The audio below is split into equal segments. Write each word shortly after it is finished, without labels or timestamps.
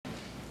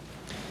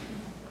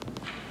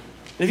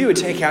If you would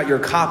take out your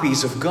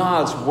copies of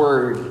God's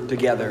Word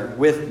together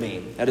with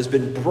me that has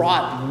been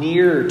brought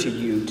near to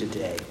you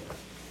today,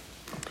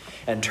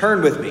 and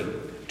turn with me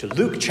to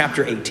Luke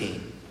chapter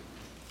 18.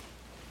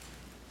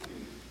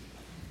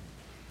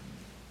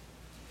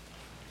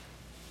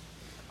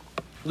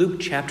 Luke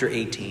chapter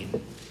 18.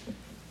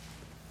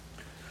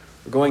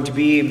 We're going to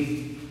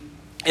be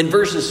in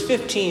verses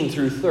 15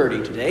 through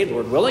 30 today,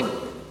 Lord willing,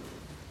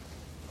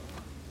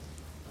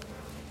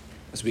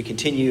 as we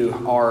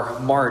continue our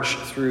march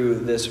through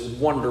this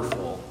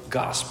wonderful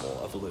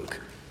Gospel of Luke.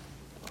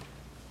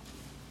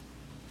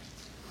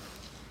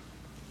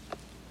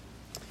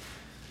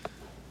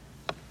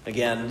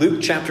 Again,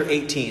 Luke chapter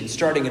 18,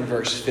 starting in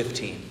verse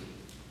 15.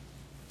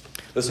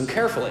 Listen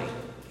carefully,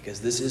 because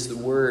this is the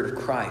word of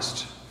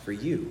Christ for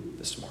you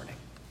this morning.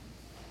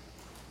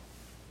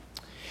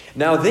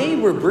 Now they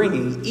were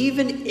bringing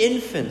even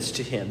infants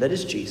to him, that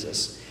is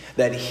Jesus,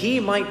 that he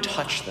might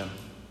touch them.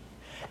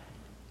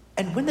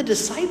 And when the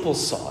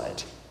disciples saw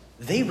it,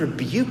 they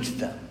rebuked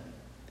them.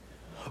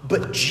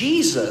 But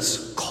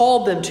Jesus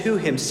called them to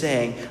him,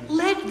 saying,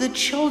 "Let the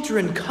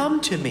children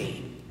come to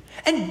me,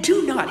 and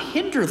do not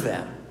hinder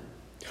them.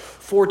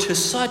 For to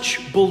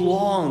such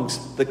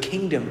belongs the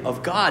kingdom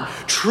of God.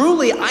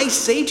 Truly I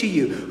say to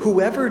you,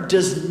 whoever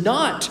does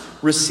not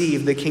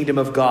receive the kingdom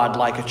of God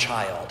like a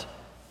child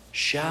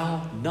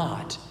shall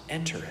not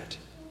enter it."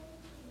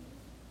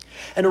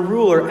 And a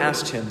ruler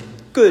asked him,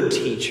 "Good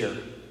teacher,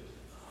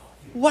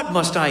 what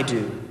must I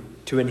do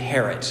to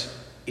inherit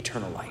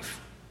eternal life?"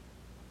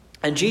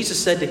 And Jesus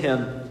said to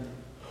him,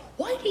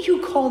 "Why do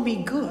you call me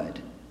good?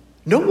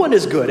 No one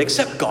is good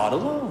except God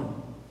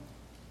alone.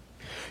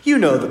 You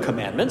know the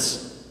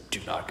commandments. Do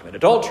not commit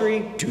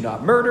adultery, do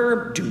not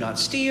murder, do not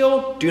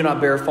steal, do not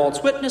bear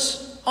false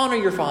witness, honor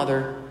your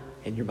father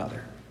and your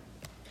mother."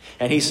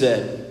 And he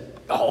said,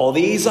 "All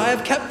these I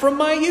have kept from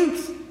my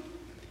youth."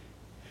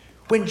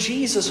 When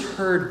Jesus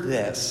heard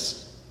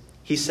this,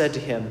 he said to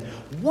him,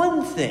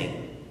 "One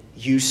thing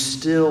you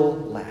still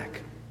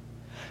lack.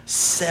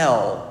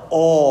 Sell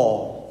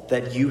all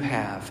that you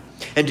have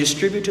and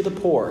distribute to the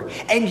poor,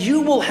 and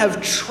you will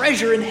have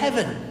treasure in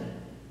heaven.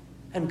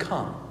 And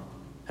come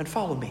and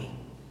follow me."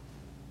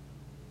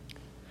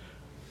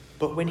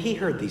 But when he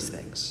heard these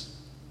things,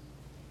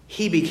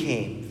 he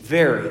became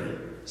very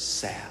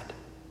sad,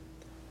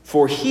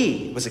 for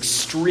he was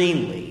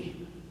extremely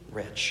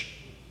rich.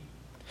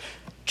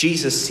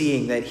 Jesus,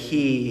 seeing that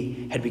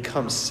he had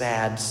become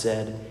sad,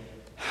 said,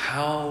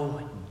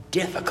 "How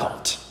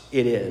difficult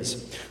it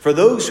is for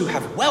those who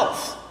have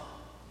wealth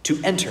to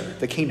enter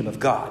the kingdom of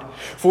God.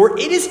 For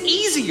it is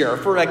easier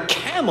for a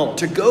camel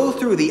to go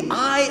through the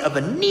eye of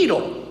a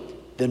needle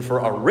than for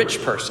a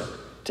rich person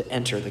to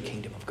enter the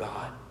kingdom of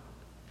God."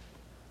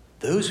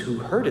 Those who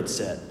heard it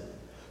said,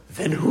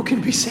 "Then who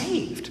can be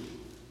saved?"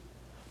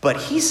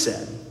 But he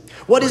said,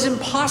 "What is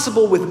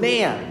impossible with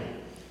man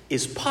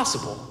is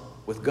possible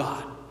with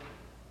God."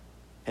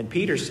 And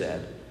Peter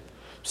said,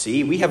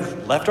 "See, we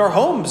have left our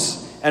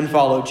homes and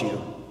followed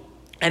you."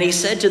 And he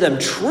said to them,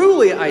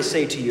 "Truly I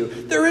say to you,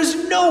 there is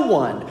no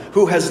one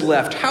who has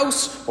left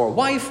house or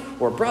wife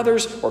or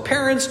brothers or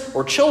parents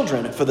or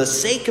children for the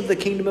sake of the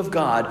kingdom of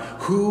God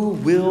who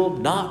will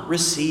not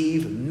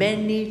receive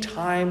many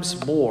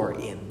times more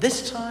in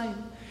this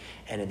time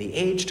and in the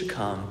age to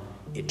come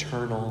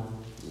eternal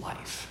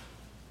life."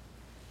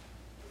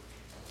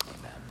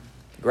 Amen.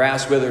 The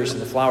grass withers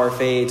and the flower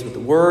fades, but the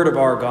word of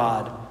our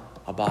God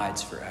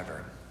abides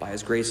forever. By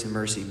his grace and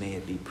mercy may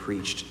it be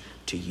preached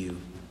to you.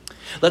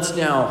 Let's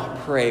now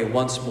pray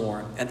once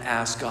more and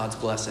ask God's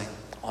blessing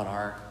on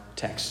our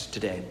text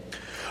today.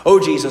 Oh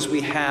Jesus,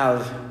 we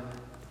have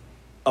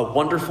a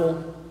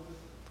wonderful,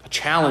 a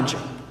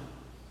challenging,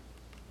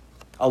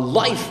 a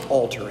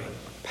life-altering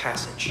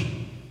passage.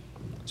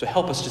 So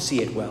help us to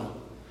see it well.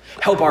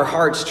 Help our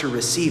hearts to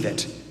receive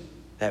it,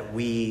 that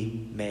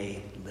we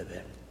may live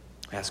it.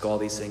 I ask all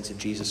these things in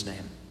Jesus'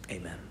 name.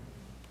 Amen.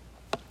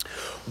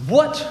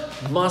 What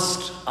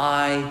must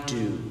I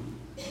do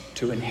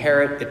to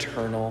inherit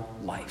eternal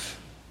life?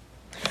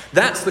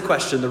 That's the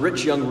question the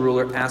rich young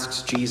ruler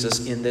asks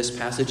Jesus in this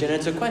passage, and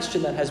it's a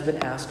question that has been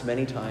asked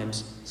many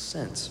times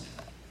since.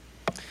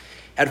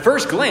 At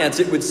first glance,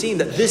 it would seem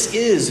that this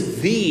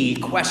is the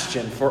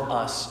question for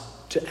us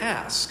to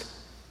ask.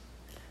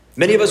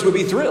 Many of us would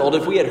be thrilled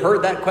if we had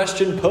heard that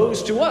question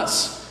posed to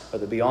us,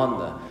 whether it be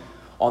on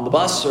the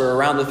bus or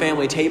around the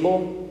family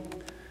table.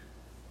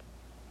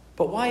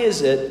 But why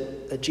is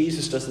it that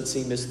Jesus doesn't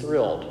seem as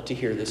thrilled to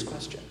hear this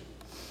question?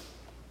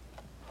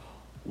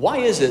 Why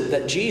is it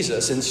that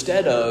Jesus,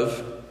 instead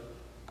of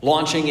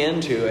launching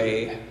into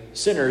a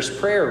sinner's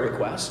prayer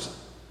request,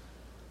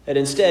 that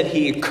instead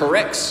he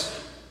corrects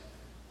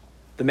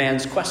the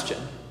man's question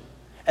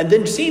and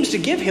then seems to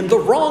give him the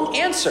wrong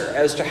answer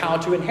as to how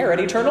to inherit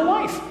eternal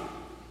life?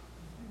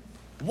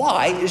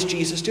 Why is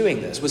Jesus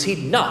doing this? Was he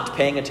not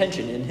paying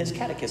attention in his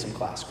catechism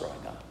class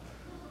growing up?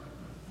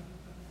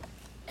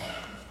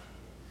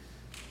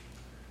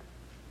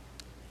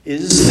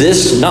 Is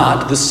this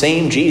not the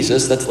same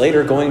Jesus that's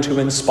later going to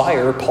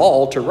inspire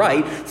Paul to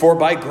write, "For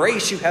by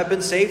grace you have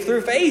been saved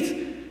through faith.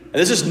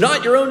 And this is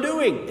not your own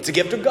doing. It's a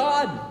gift of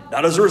God,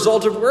 not as a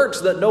result of works,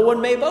 so that no one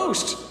may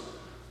boast"?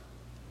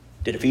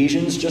 Did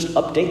Ephesians just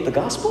update the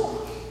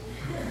gospel?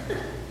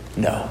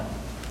 No.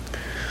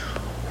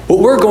 What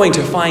we're going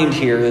to find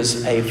here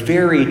is a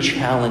very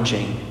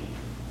challenging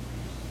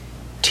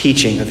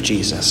teaching of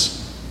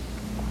Jesus.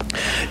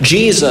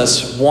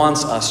 Jesus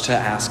wants us to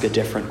ask a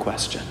different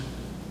question.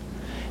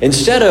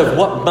 Instead of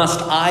what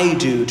must I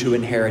do to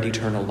inherit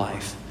eternal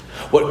life,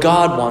 what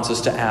God wants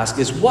us to ask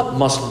is what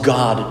must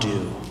God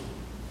do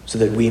so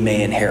that we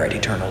may inherit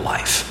eternal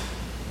life?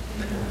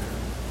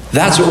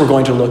 That's what we're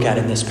going to look at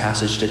in this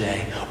passage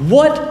today.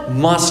 What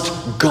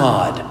must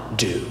God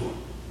do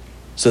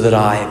so that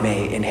I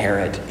may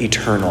inherit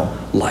eternal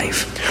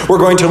life? We're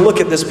going to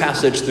look at this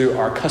passage through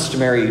our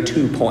customary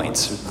 2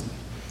 points.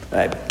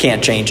 I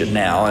can't change it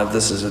now.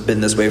 This has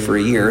been this way for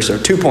a year, so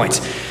 2 points.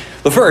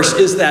 The first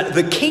is that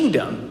the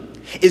kingdom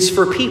is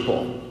for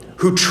people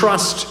who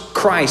trust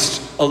Christ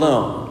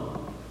alone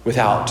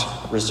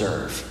without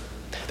reserve.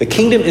 The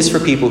kingdom is for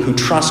people who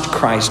trust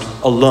Christ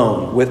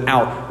alone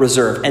without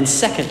reserve. And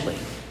secondly,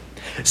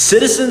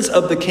 citizens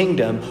of the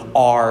kingdom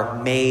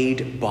are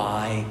made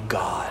by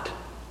God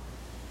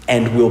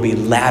and will be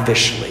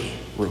lavishly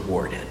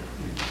rewarded.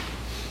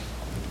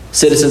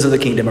 Citizens of the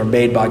kingdom are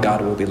made by God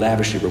and will be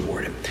lavishly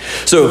rewarded.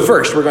 So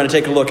first, we're going to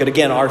take a look at,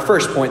 again, our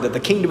first point, that the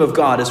kingdom of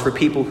God is for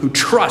people who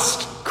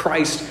trust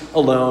Christ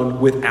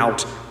alone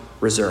without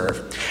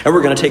reserve. And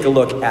we're going to take a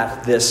look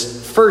at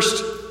this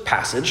first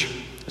passage,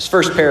 this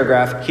first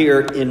paragraph here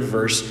in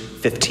verse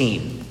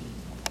 15.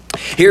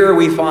 Here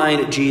we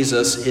find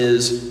Jesus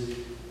is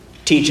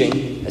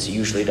teaching, as he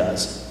usually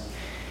does.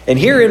 And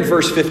here in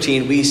verse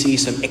 15, we see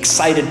some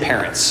excited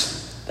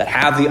parents that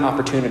have the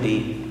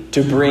opportunity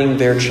to bring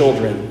their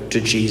children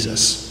to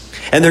Jesus.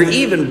 And they're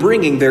even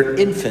bringing their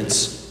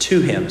infants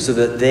to him so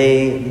that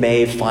they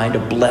may find a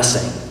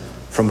blessing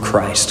from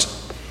Christ.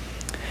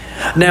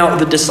 Now,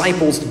 the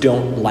disciples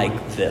don't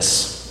like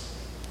this.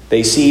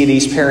 They see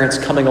these parents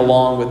coming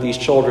along with these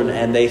children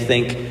and they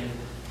think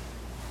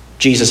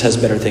Jesus has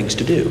better things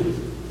to do.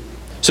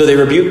 So they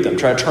rebuke them,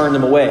 try to turn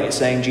them away,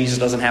 saying Jesus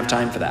doesn't have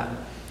time for that.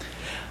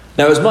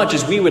 Now, as much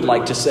as we would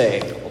like to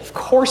say, well, of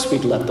course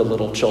we'd let the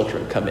little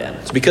children come in,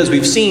 it's because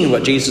we've seen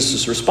what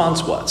Jesus'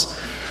 response was.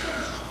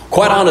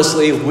 Quite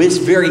honestly, it's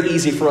very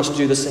easy for us to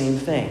do the same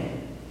thing.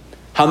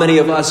 How many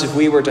of us, if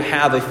we were to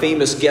have a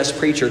famous guest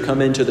preacher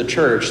come into the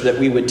church, that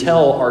we would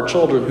tell our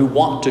children who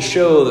want to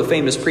show the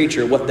famous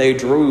preacher what they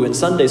drew in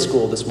Sunday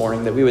school this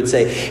morning, that we would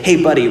say,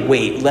 "Hey buddy,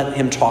 wait, let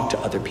him talk to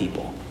other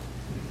people."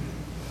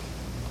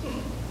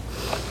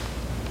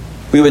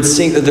 We would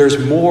think that there's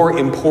more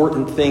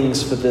important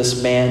things for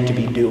this man to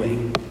be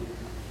doing.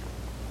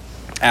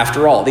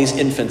 After all, these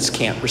infants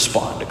can't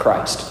respond to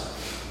Christ.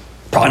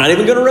 Probably not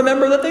even going to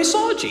remember that they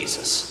saw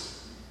Jesus.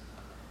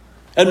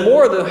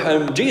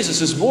 And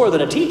Jesus is more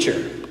than a teacher.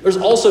 There's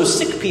also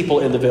sick people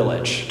in the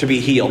village to be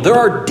healed. There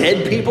are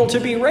dead people to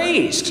be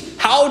raised.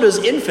 How does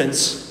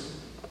infants,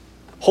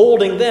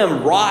 holding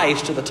them,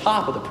 rise to the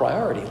top of the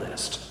priority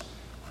list?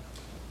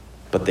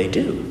 But they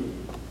do.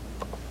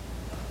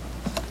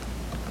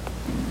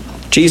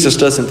 Jesus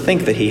doesn't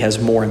think that he has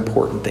more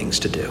important things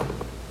to do.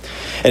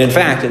 And in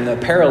fact, in the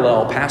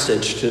parallel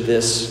passage to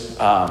this,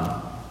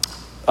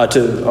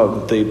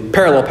 the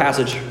parallel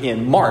passage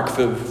in Mark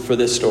for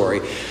this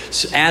story,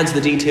 adds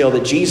the detail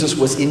that Jesus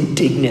was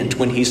indignant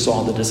when he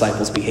saw the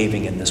disciples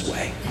behaving in this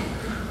way.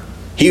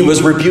 He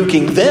was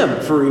rebuking them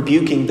for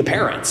rebuking the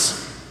parents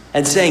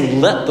and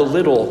saying, "Let the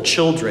little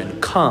children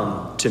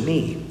come to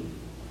me."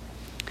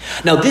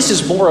 Now, this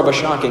is more of a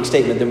shocking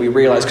statement than we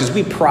realize because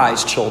we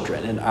prize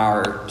children in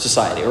our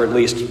society, or at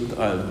least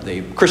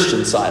the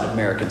Christian side of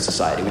American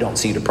society. We don't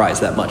seem to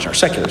prize that much in our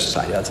secular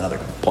society. That's another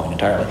point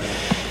entirely.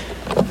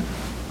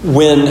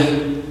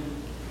 When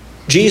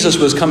Jesus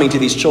was coming to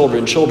these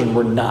children, children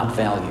were not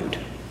valued.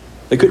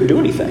 They couldn't do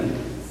anything.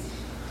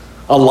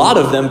 A lot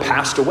of them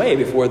passed away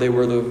before they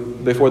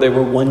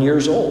were 1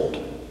 year old.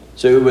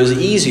 So it was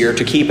easier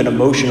to keep an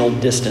emotional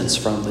distance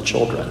from the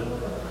children.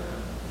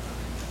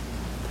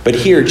 But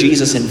here,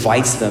 Jesus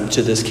invites them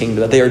to this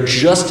kingdom, that they are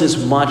just as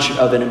much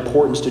of an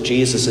importance to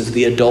Jesus as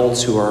the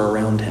adults who are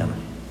around him.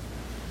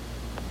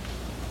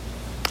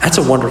 That's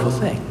a wonderful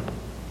thing.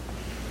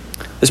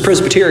 As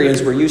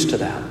Presbyterians, we're used to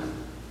that.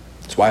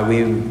 That's why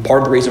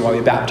part of the reason why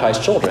we baptize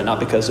children, not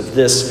because of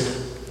this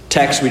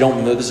text.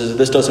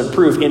 This doesn't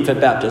prove infant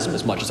baptism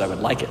as much as I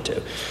would like it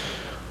to.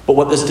 But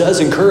what this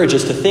does encourage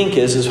us to think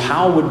is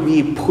how would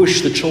we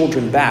push the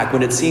children back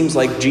when it seems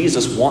like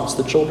Jesus wants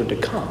the children to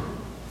come?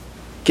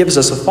 Gives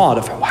us a thought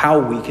of how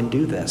we can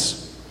do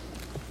this.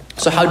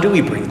 So how do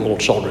we bring little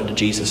children to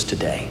Jesus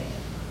today?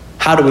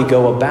 How do we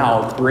go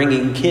about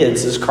bringing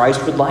kids as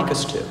Christ would like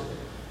us to?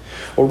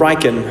 Well,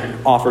 Ryken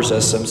offers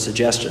us some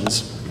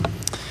suggestions.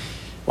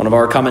 One of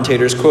our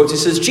commentators quotes, he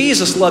says,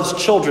 "Jesus loves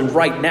children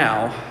right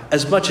now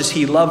as much as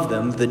he loved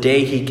them the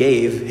day he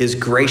gave his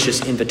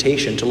gracious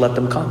invitation to let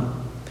them come.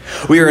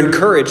 We are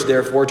encouraged,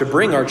 therefore, to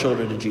bring our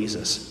children to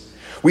Jesus.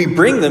 We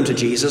bring them to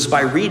Jesus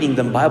by reading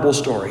them Bible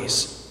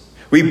stories.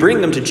 We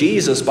bring them to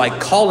Jesus by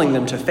calling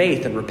them to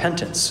faith and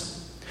repentance.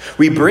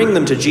 We bring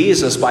them to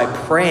Jesus by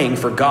praying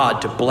for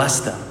God to bless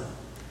them.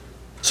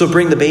 So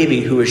bring the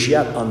baby who is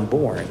yet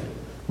unborn.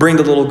 Bring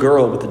the little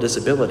girl with the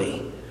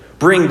disability.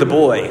 Bring the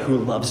boy who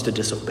loves to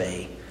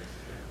disobey.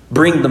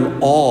 Bring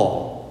them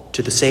all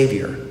to the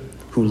Savior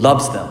who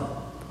loves them,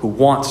 who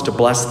wants to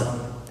bless them,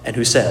 and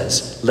who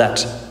says,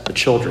 "Let the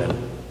children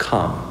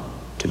come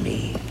to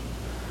me."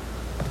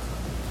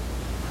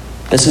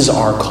 This is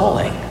our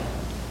calling,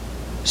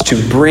 is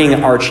to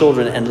bring our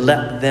children and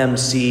let them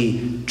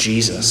see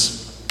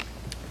Jesus.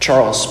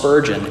 Charles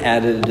Spurgeon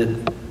added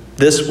it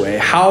this way: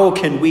 "How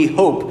can we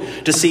hope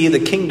to see the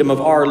kingdom of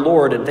our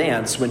Lord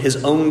advance when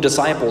his own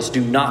disciples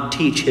do not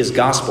teach his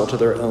gospel to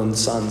their own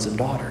sons and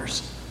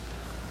daughters?"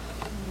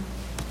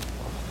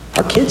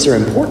 Our kids are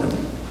important.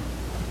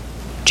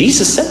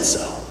 Jesus said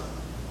so.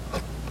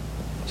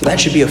 So that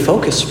should be a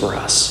focus for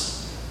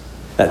us,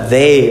 that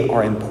they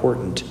are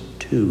important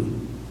too.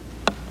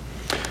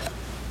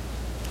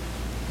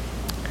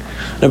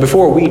 Now,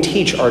 before we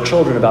teach our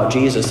children about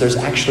Jesus, there's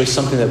actually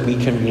something that we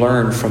can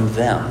learn from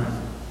them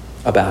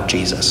about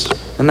Jesus.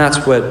 And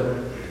that's what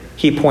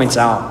he points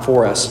out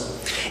for us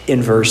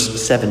in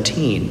verse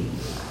 17.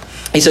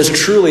 He says,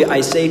 "Truly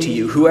I say to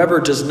you, whoever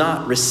does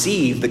not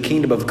receive the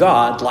kingdom of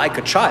God like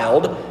a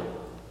child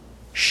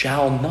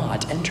shall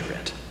not enter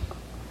it."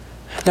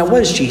 Now, what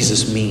does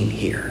Jesus mean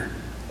here?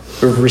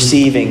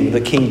 Receiving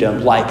the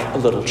kingdom like a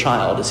little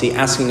child. Is he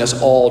asking us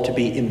all to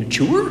be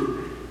immature?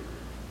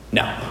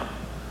 No.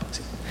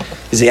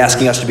 Is he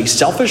asking us to be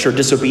selfish or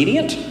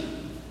disobedient?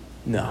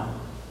 No.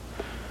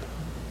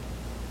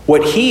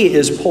 What he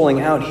is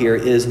pulling out here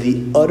is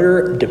the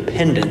utter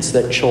dependence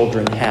that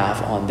children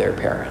have on their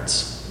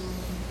parents.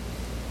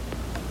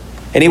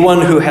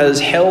 Anyone who has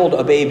held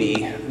a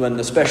baby,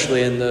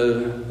 especially in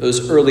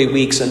those early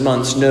weeks and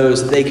months,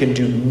 knows they can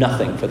do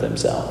nothing for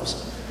themselves.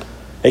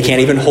 They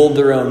can't even hold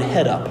their own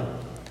head up.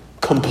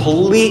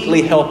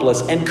 Completely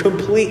helpless and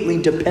completely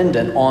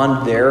dependent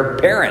on their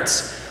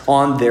parents,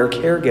 on their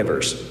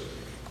caregivers.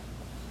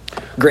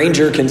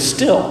 Granger can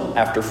still,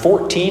 after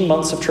 14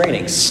 months of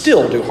training,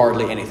 still do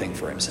hardly anything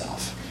for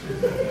himself.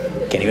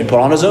 Can't even put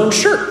on his own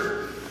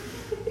shirt.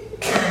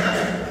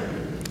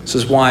 This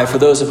is why, for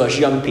those of us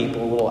young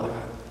people,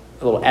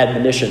 a little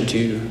admonition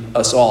to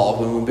us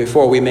all.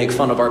 Before we make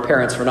fun of our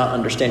parents for not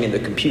understanding the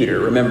computer,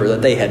 remember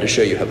that they had to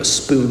show you how a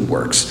spoon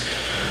works.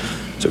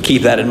 So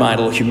keep that in mind,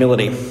 a little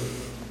humility.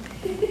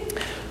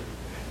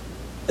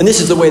 And this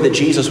is the way that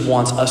Jesus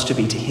wants us to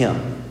be to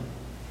him,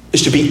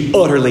 is to be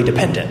utterly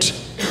dependent.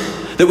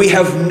 That we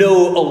have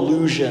no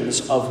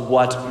illusions of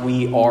what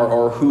we are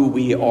or who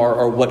we are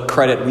or what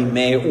credit we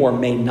may or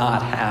may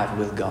not have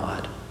with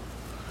God.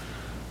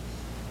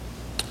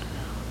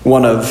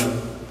 One of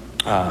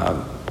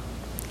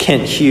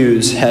Kent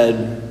Hughes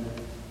had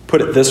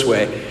put it this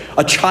way: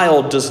 a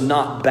child does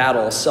not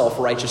battle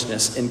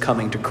self-righteousness in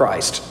coming to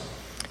Christ.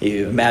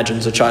 He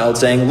imagines a child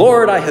saying,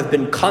 "Lord, I have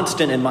been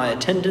constant in my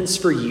attendance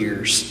for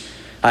years.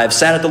 I have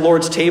sat at the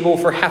Lord's table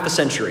for half a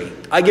century.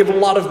 I give a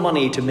lot of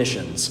money to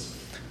missions."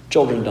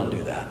 Children don't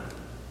do that.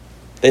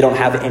 They don't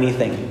have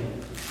anything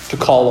to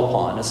call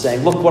upon as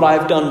saying, "Look what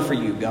I've done for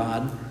you,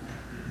 God."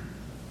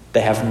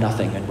 They have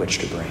nothing in which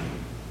to bring.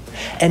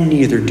 And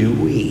neither do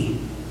we.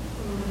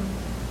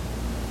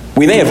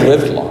 We may have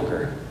lived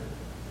longer.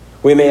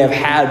 We may have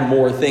had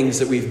more things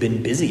that we've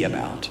been busy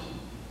about.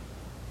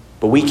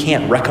 But we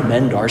can't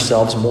recommend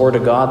ourselves more to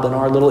God than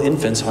our little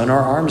infants on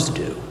our arms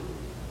do.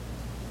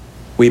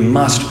 We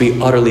must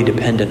be utterly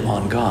dependent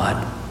on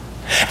God.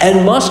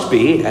 And must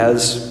be,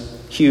 as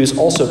Hughes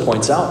also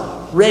points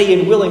out, ready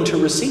and willing to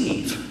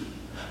receive.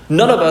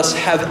 None of us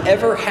have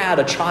ever had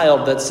a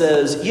child that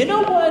says, "You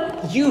know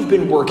what? You've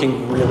been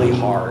working really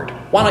hard.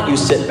 Why don't you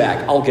sit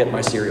back? I'll get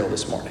my cereal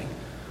this morning."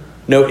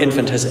 No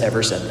infant has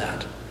ever said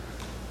that.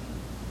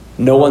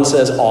 No one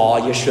says,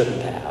 "Aw, you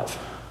shouldn't have."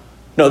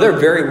 No, they're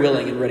very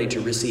willing and ready to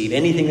receive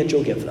anything that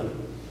you'll give them.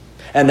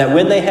 And that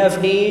when they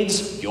have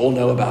needs, you'll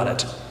know about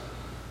it.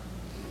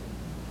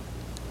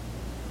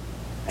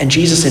 And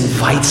Jesus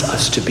invites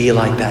us to be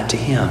like that to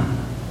him.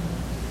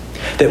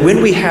 That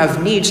when we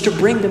have needs, to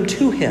bring them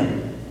to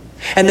him.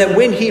 And that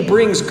when he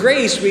brings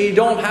grace, we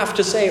don't have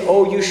to say,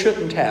 "Oh, you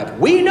shouldn't have."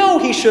 We know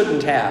he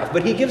shouldn't have,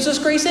 but he gives us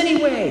grace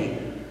anyway.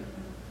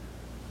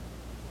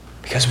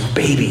 Because we're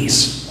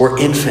babies, we're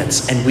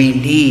infants, and we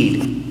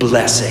need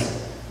blessing.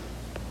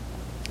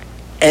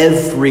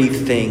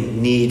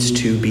 Everything needs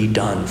to be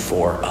done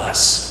for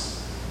us.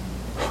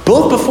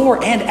 Both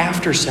before and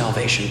after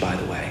salvation, by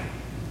the way.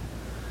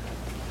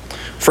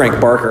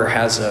 Frank Barker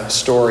has a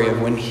story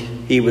of when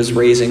he was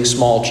raising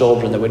small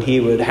children, that when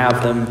he would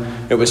have them,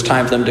 it was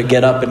time for them to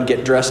get up and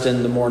get dressed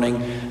in the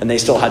morning, and they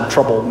still had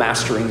trouble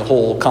mastering the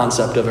whole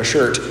concept of a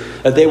shirt,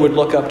 that they would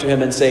look up to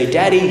him and say,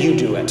 "Daddy, you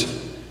do it."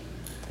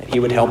 And he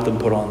would help them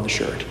put on the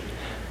shirt.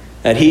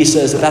 And he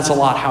says that that's a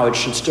lot how it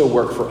should still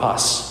work for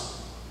us.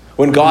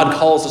 When God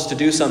calls us to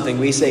do something,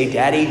 we say,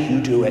 "Daddy, you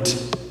do it."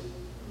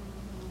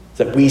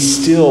 that we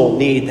still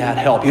need that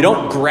help. You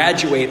don't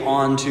graduate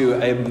onto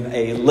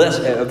a less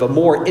of a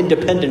more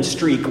independent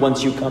streak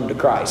once you come to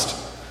Christ.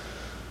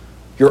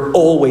 You're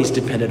always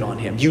dependent on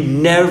him. You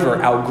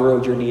never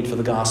outgrow your need for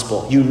the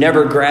gospel. You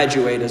never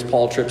graduate, as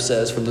Paul Tripp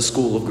says, from the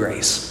school of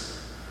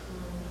grace.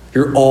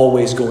 You're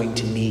always going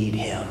to need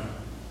him.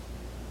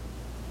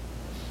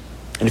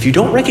 And if you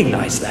don't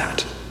recognize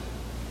that,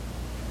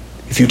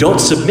 if you don't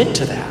submit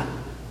to that,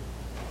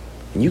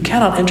 then you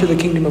cannot enter the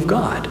kingdom of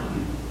God.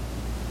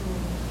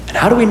 And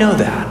how do we know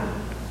that?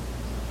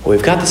 Well,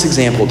 we've got this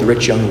example of the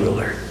rich young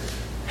ruler.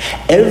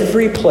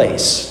 Every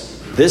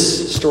place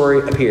this story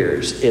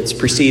appears, it's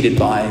preceded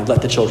by,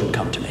 let the children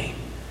come to me,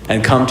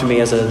 and come to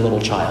me as a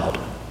little child.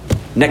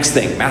 Next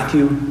thing,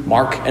 Matthew,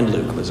 Mark, and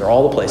Luke. Those are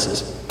all the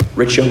places.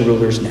 Rich young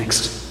rulers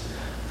next.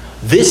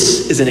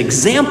 This is an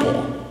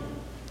example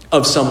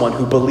of someone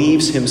who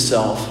believes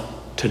himself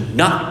to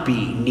not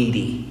be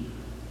needy,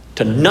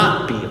 to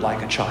not be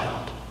like a child.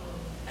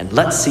 And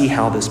let's see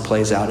how this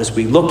plays out as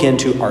we look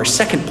into our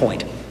second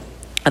point,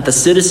 that the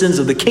citizens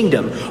of the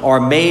kingdom are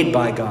made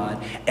by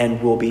God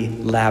and will be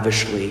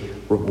lavishly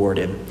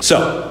rewarded.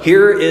 So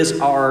here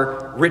is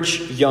our rich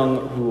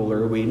young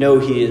ruler. We know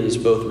he is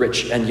both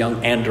rich and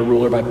young and a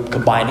ruler by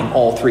combining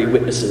all three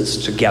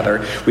witnesses together.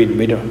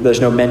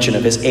 There's no mention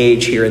of his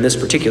age here in this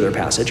particular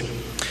passage.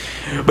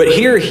 But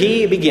here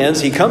he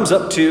begins. He comes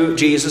up to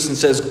Jesus and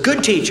says,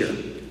 "Good teacher,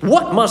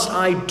 what must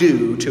I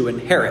do to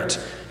inherit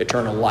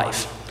eternal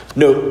life?"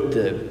 Note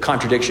the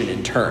contradiction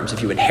in terms.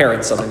 If you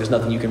inherit something, there's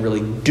nothing you can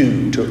really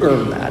do to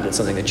earn that. It's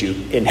something that you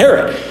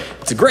inherit.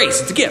 It's a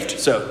grace. It's a gift.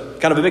 So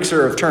kind of a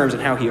mixture of terms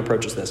and how he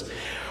approaches this.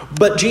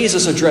 But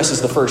Jesus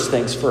addresses the first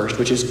things first,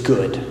 which is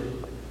good.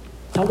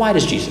 Now, why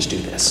does Jesus do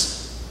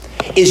this?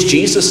 Is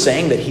Jesus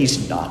saying that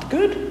he's not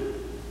good?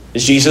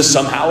 Is Jesus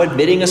somehow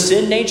admitting a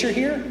sin nature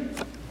here?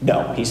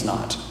 No, he's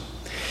not.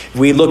 If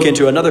we look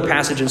into another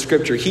passage in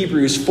Scripture,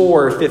 Hebrews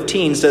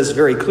 4:15 says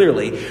very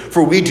clearly,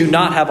 "For we do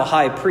not have a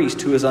high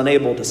priest who is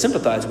unable to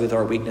sympathize with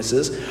our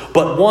weaknesses,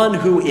 but one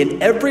who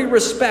in every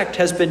respect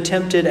has been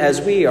tempted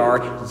as we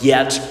are,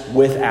 yet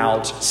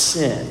without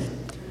sin."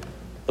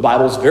 The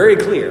Bible is very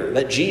clear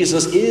that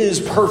Jesus is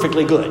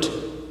perfectly good,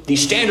 the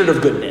standard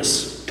of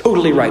goodness,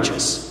 totally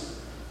righteous.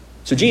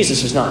 So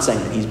Jesus is not saying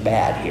that he's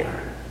bad here.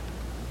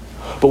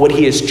 But what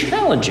he is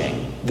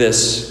challenging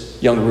this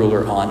young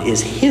ruler on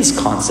is his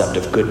concept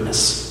of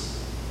goodness.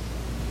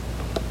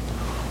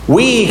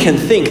 We can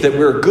think that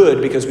we're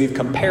good because we've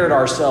compared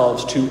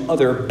ourselves to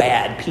other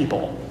bad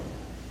people.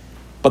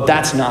 But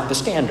that's not the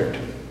standard.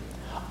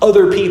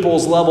 Other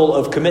people's level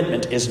of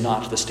commitment is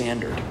not the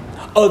standard.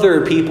 Other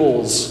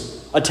people's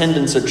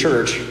attendance at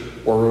church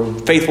or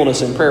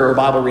faithfulness in prayer or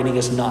Bible reading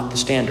is not the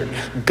standard.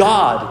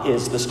 God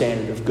is the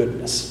standard of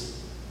goodness.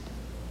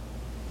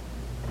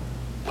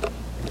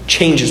 It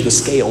changes the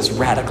scales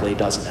radically,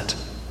 doesn't it?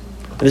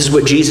 And this is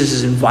what Jesus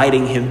is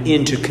inviting him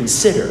in to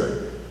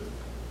consider.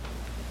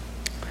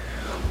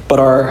 But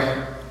our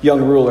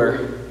young ruler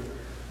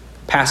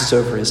passes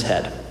over his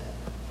head.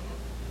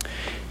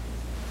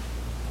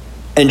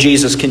 And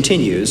Jesus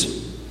continues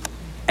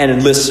and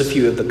enlists a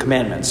few of the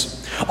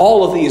commandments.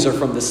 All of these are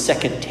from the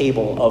second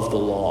table of the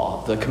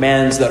law, the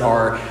commands that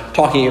are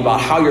talking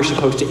about how you're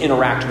supposed to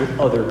interact with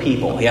other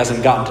people. He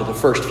hasn't gotten to the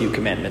first few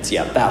commandments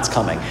yet. That's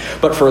coming.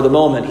 But for the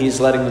moment, he's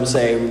letting them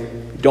say,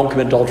 don't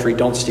commit adultery,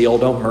 don't steal,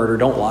 don't murder,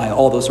 don't lie,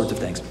 all those sorts of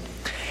things.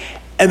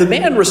 And the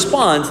man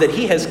responds that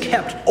he has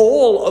kept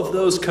all of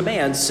those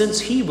commands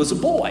since he was a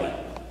boy.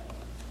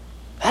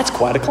 That's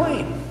quite a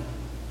claim.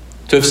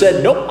 To have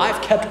said, nope,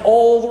 I've kept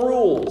all the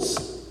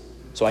rules,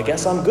 so I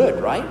guess I'm good,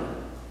 right?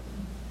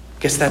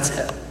 Guess that's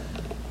it.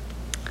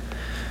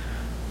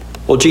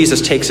 Well,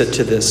 Jesus takes it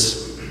to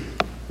this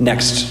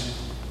next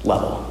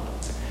level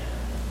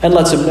and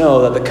lets him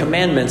know that the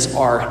commandments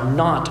are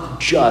not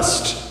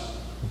just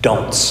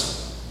don'ts.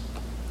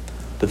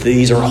 That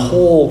these are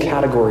whole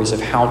categories of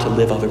how to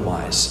live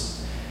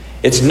otherwise.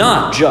 It's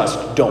not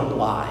just don't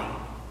lie.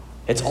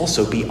 It's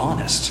also be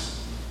honest.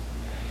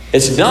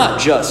 It's not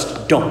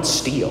just don't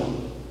steal.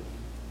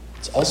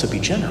 It's also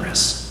be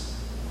generous.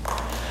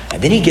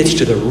 And then he gets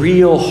to the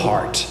real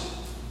heart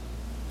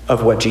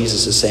of what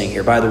Jesus is saying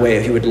here. By the way,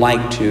 if you would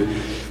like to,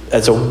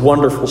 it's a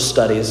wonderful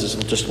study. This is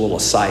just a little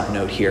side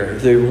note here.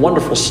 The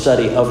wonderful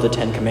study of the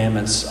Ten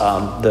Commandments,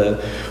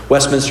 the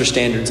Westminster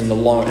Standards and the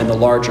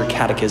larger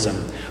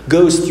Catechism,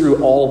 goes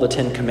through all the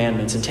Ten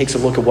Commandments and takes a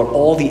look at what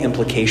all the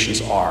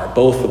implications are,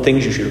 both the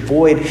things you should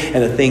avoid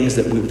and the things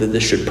that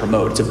this should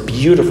promote. It's a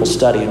beautiful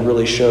study and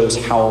really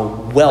shows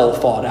how well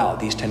thought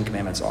out these Ten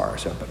Commandments are.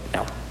 So, but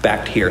now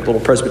back to here, a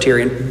little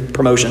Presbyterian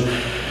promotion.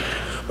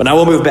 But now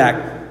we'll move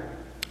back.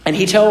 And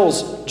he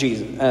tells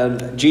Jesus,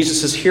 and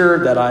Jesus says here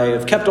that I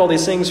have kept all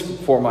these things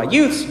for my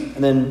youth.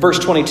 And then verse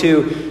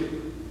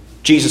 22,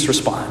 Jesus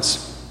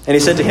responds. And he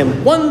said to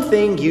him, one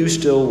thing you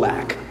still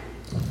lack.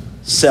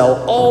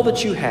 Sell all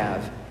that you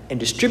have and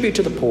distribute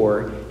to the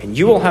poor, and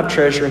you will have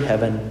treasure in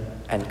heaven,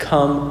 and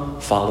come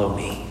follow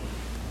me.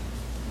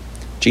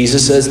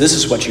 Jesus says this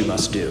is what you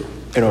must do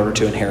in order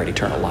to inherit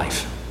eternal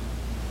life.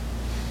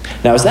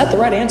 Now, is that the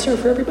right answer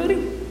for everybody?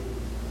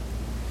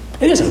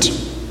 It isn't.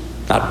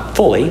 Not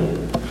fully.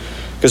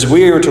 Because if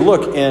we were to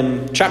look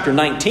in chapter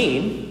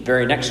 19,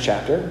 very next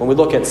chapter, when we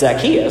look at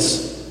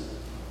Zacchaeus,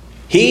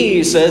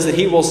 he says that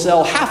he will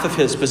sell half of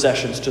his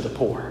possessions to the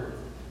poor.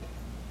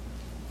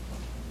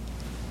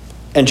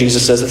 And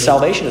Jesus says that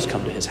salvation has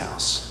come to his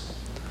house.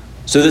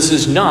 So this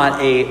is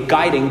not a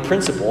guiding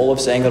principle of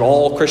saying that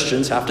all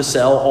Christians have to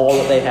sell all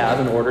that they have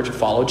in order to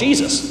follow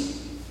Jesus.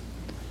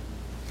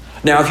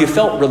 Now, if you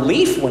felt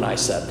relief when I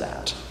said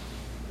that,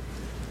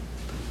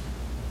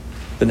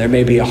 then there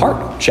may be a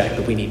heart check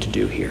that we need to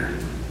do here.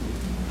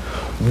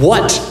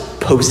 What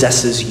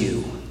possesses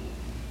you?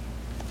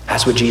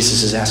 That's what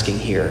Jesus is asking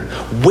here.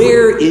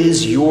 Where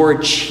is your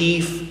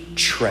chief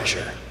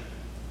treasure?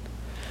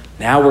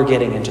 Now we're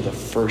getting into the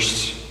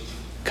first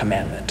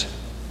commandment.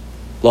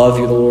 Love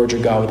you, the Lord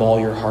your God, with all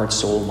your heart,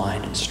 soul,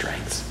 mind, and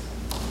strength.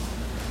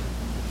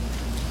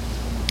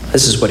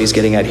 This is what he's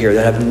getting at here,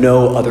 that have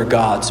no other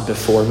gods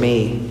before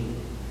me.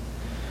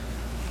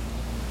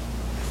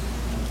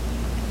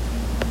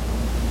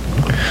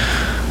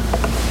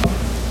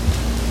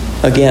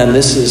 Again,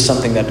 this is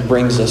something that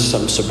brings us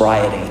some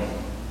sobriety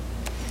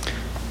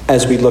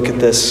as we look at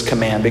this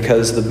command,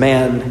 because the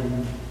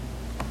man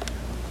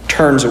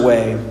turns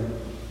away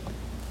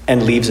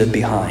and leaves it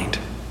behind.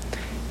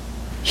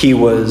 He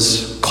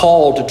was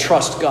called to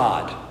trust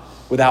God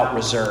without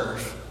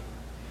reserve.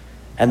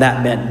 And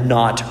that meant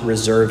not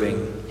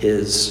reserving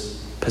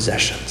his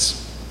possessions.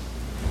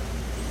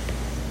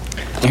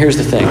 And here's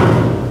the thing.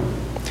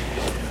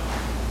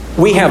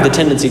 We have the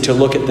tendency to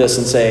look at this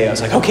and say, I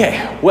was like,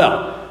 okay,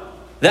 well,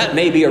 that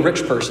may be a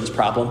rich person's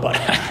problem, but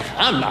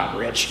I'm not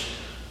rich.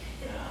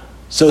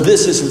 So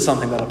this isn't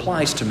something that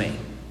applies to me.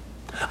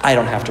 I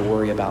don't have to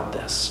worry about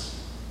this.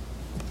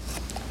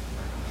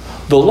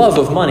 The love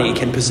of money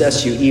can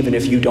possess you even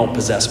if you don't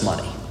possess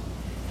money.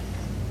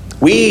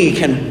 We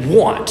can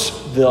want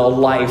the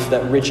life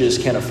that riches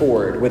can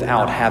afford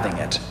without having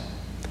it,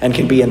 and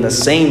can be in the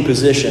same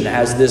position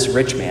as this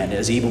rich man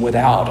is, even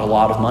without a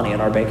lot of money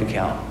in our bank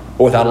account,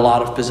 or without a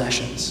lot of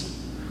possessions.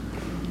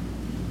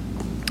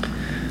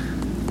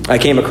 I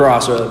came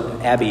across,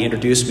 Abby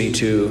introduced me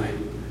to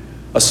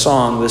a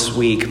song this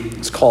week.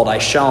 It's called I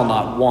Shall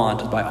Not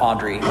Want by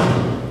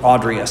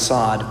Audrey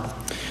Assad.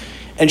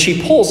 And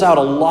she pulls out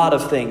a lot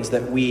of things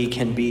that we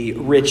can be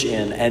rich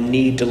in and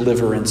need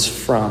deliverance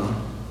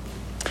from.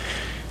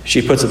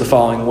 She puts it the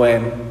following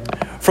way: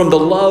 from the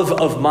love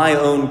of my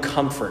own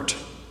comfort,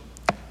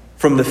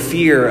 from the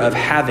fear of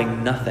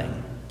having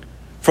nothing,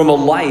 from a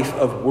life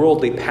of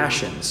worldly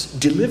passions,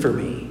 deliver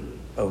me,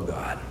 O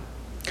God.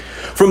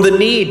 From the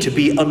need to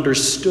be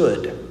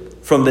understood,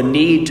 from the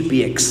need to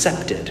be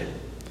accepted,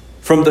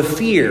 from the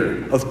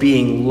fear of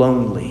being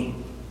lonely,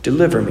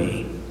 deliver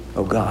me,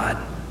 O God.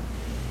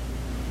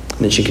 And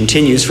then she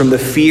continues, from the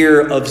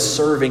fear of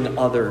serving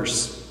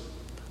others,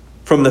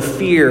 from the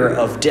fear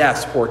of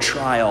death or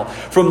trial,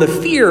 from the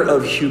fear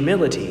of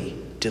humility,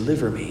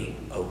 deliver me,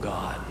 O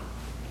God.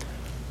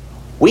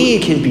 We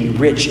can be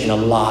rich in a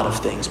lot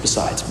of things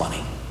besides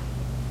money.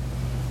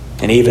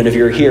 And even if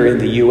you're here in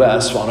the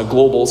U.S., on a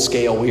global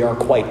scale, we are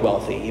quite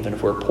wealthy, even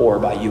if we're poor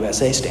by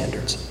USA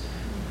standards.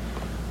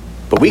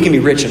 But we can be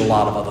rich in a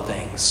lot of other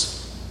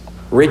things.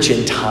 Rich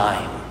in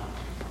time,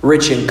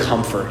 rich in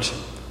comfort,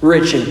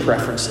 rich in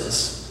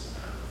preferences,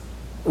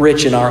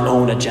 rich in our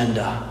own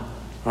agenda,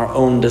 our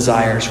own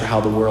desires for how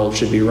the world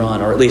should be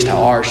run, or at least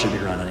how ours should be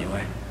run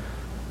anyway.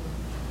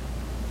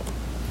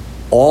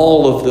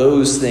 All of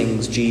those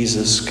things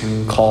Jesus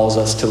calls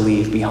us to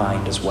leave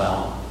behind as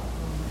well.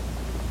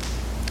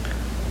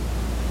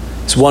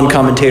 As one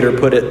commentator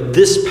put it,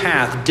 this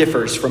path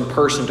differs from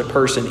person to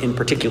person in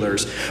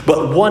particulars,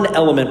 but one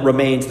element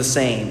remains the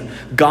same.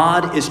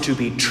 God is to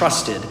be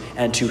trusted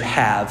and to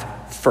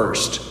have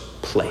first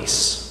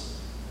place.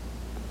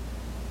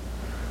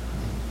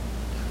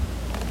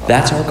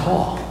 That's our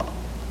call.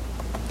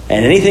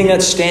 And anything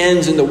that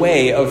stands in the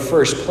way of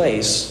first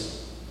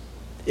place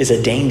is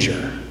a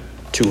danger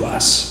to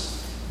us.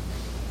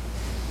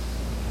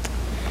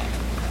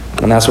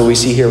 And that's what we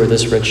see here with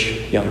this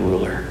rich young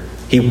ruler.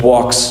 He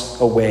walks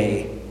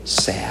away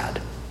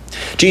sad.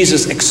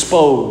 Jesus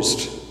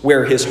exposed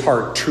where his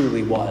heart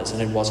truly was,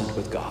 and it wasn't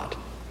with God.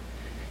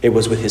 It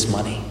was with his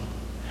money.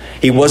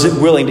 He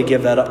wasn't willing to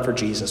give that up for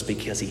Jesus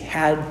because he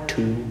had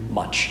too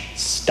much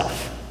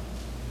stuff.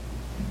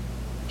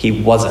 He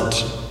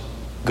wasn't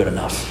good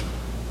enough.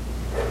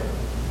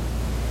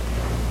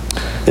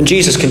 Then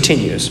Jesus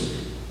continues,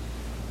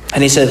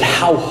 and he said,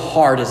 how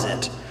hard is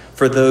it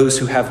for those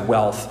who have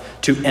wealth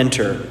to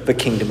enter the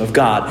kingdom of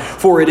God?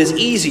 For it is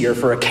easier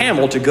for a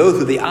camel to go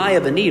through the eye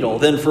of a needle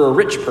than for a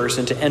rich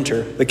person to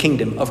enter the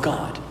kingdom of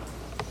God.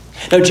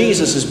 Now,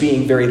 Jesus is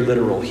being very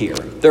literal here.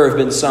 There have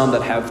been some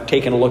that have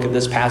taken a look at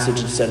this passage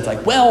and said,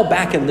 like, well,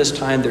 back in this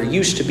time, there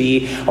used to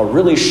be a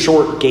really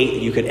short gate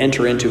that you could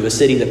enter into a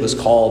city that was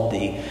called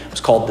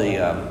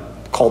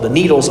the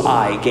Needle's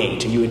Eye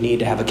Gate. And you would need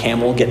to have a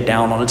camel get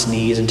down on its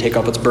knees and take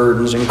up its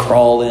burdens and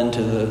crawl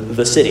into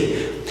the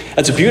city.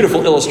 That's a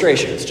beautiful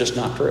illustration. It's just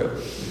not true.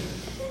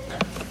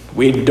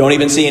 We don't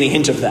even see any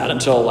hint of that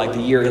until like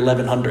the year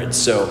 1100.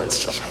 So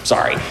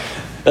sorry.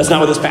 That's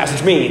not what this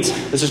passage means.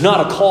 This is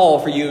not a call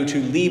for you to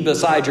leave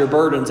beside your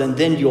burdens and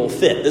then you'll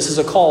fit. This is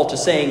a call to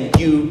saying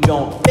you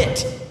don't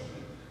fit.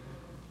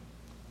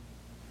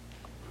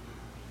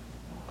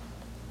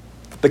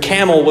 The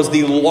camel was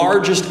the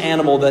largest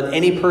animal that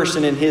any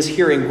person in his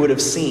hearing would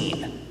have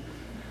seen.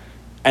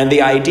 And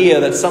the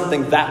idea that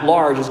something that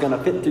large is going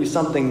to fit through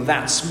something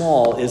that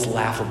small is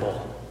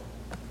laughable.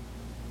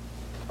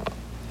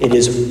 It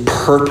is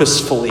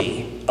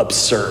purposefully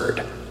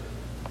absurd.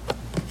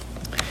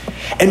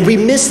 And we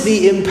miss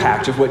the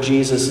impact of what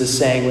Jesus is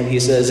saying when he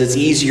says it's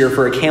easier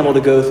for a camel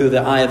to go through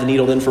the eye of the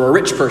needle than for a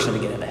rich person to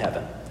get into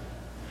heaven.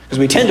 Because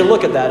we tend to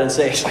look at that and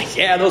say, like,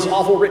 yeah, those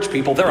awful rich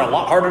people, they're a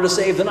lot harder to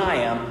save than I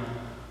am.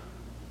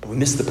 But we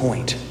miss the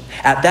point.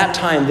 At that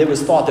time, it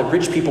was thought that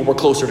rich people were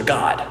closer to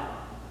God.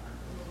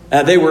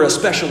 They were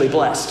especially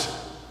blessed.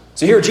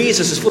 So here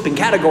Jesus is flipping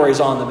categories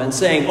on them and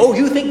saying, oh,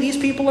 you think these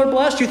people are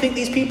blessed? You think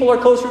these people are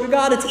closer to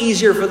God? It's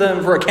easier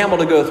for a camel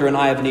to go through an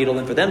eye of a needle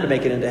than for them to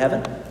make it into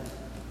heaven.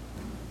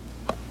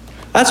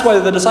 That's why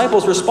the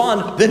disciples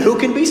respond, then who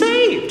can be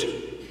saved?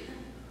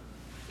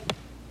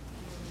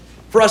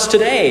 For us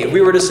today, if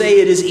we were to say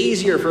it is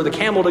easier for the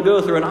camel to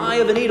go through an eye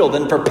of a needle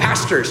than for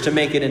pastors to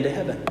make it into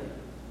heaven.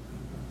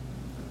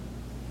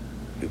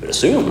 We would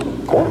assume,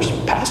 of course,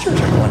 pastors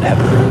are going to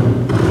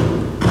heaven.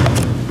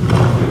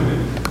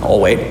 I'll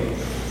wait.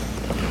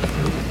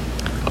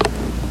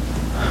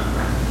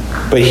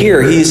 But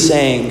here he's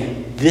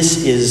saying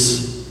this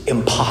is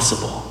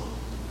impossible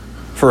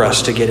for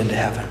us to get into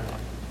heaven.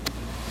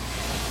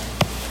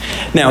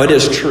 Now, it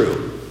is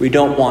true. We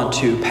don't want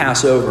to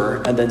pass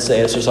over and then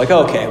say it's just like,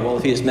 okay, well,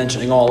 if he's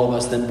mentioning all of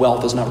us, then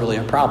wealth is not really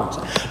a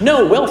problem.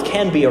 No, wealth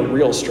can be a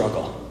real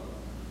struggle.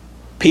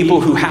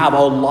 People who have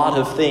a lot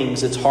of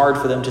things, it's hard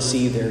for them to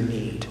see their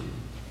need.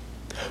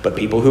 But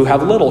people who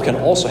have little can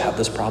also have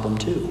this problem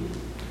too.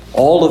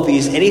 All of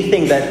these,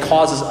 anything that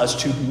causes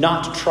us to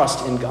not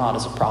trust in God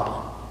is a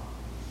problem.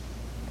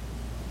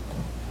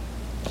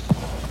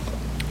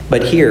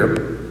 But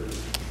here,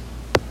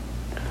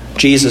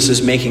 Jesus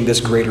is making this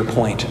greater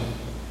point.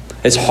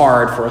 It's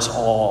hard for us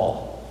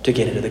all to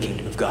get into the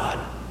kingdom of God.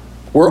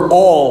 We're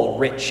all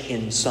rich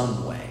in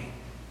some way.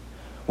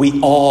 We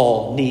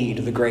all need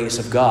the grace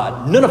of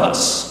God. None of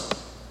us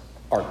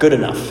are good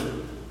enough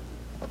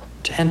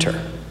to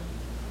enter.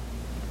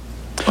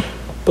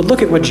 But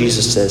look at what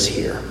Jesus says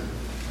here.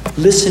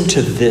 Listen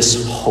to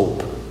this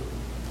hope.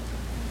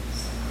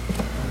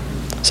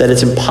 He said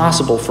it's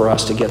impossible for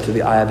us to get through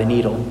the eye of a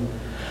needle.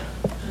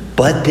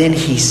 But then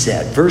he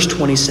said, verse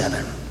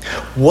 27,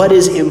 what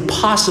is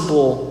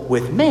impossible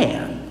with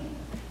man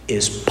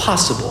is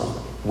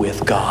possible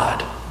with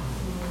God.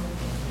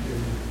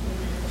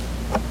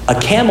 A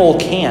camel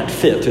can't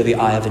fit through the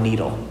eye of a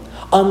needle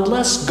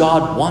unless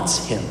God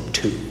wants him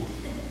to.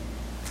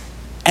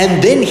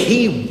 And then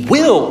he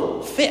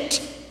will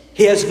fit.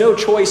 He has no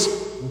choice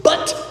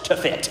but to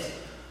fit.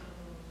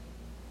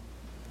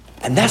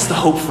 And that's the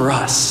hope for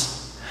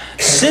us.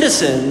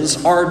 Citizens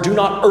do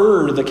not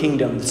earn the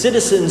kingdom.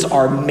 Citizens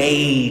are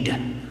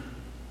made.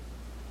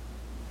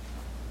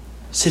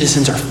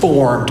 Citizens are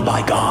formed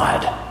by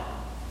God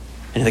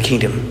into the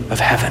kingdom of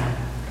heaven.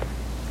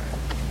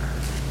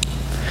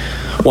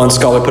 One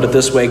scholar put it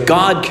this way: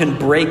 God can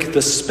break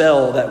the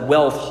spell that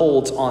wealth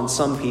holds on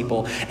some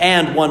people,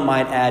 and one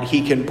might add,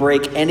 he can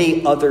break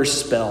any other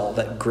spell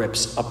that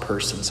grips a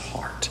person's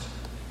heart.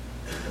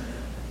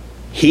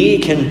 He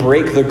can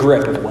break the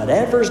grip of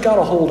whatever's got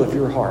a hold of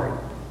your heart.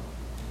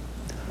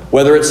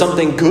 Whether it's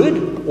something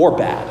good or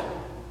bad.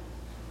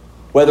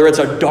 Whether it's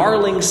a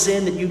darling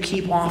sin that you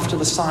keep off to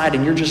the side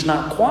and you're just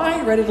not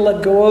quite ready to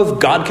let go of,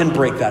 God can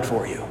break that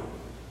for you.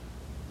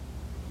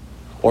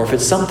 Or if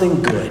it's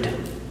something good,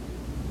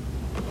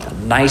 a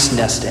nice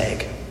nest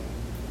egg,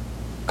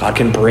 God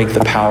can break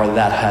the power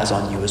that has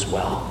on you as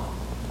well.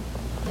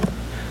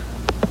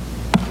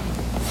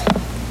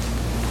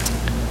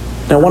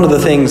 Now, one of the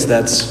things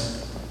that's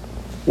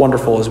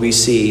wonderful as we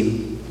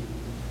see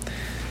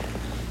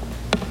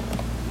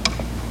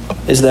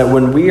is that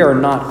when we are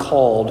not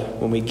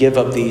called, when we give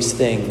up these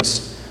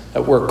things,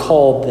 that we're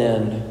called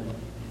then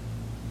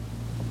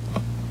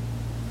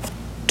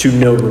to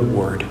no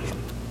reward.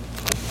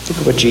 Look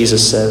at what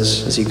Jesus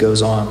says as he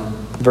goes on.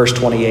 Verse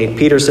 28,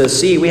 Peter says,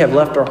 "See, we have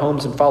left our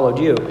homes and followed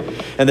you."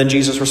 And then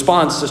Jesus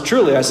responds, says,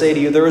 "Truly, I say to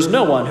you, there is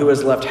no one who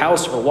has left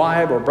house or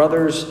wife or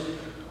brothers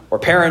or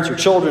parents or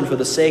children for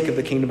the sake of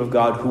the kingdom of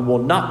God who will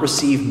not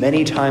receive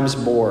many times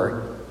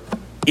more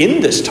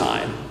in this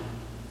time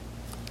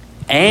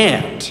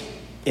and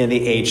in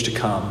the age to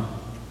come,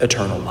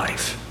 eternal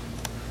life."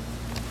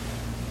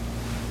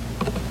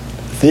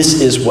 This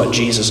is what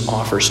Jesus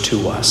offers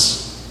to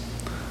us.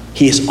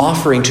 He is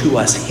offering to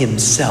us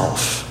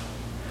himself.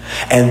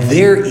 And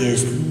there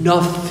is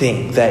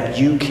nothing that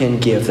you can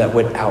give that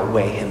would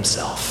outweigh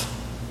himself.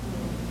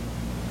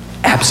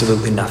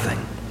 Absolutely nothing.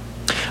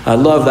 I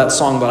love that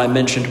song that I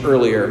mentioned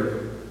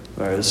earlier.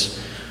 Where it was,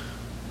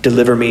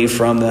 "Deliver me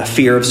from the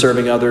fear of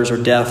serving others or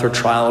death or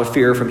trial or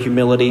fear from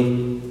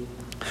humility.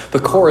 The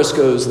chorus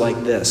goes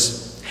like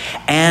this: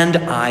 and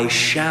I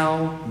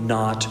shall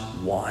not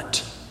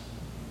want.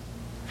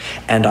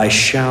 And I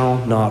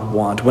shall not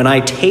want. When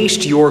I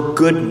taste your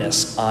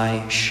goodness,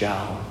 I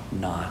shall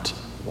not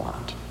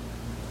want.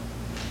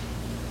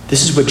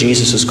 This is what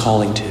Jesus is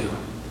calling to.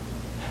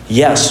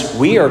 Yes,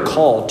 we are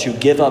called to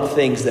give up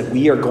things that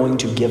we are going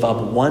to give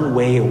up one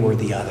way or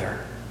the other.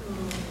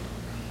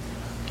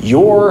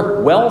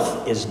 Your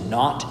wealth is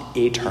not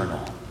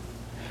eternal.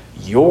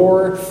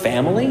 Your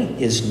family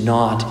is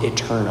not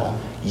eternal.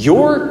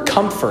 Your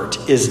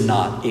comfort is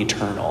not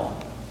eternal.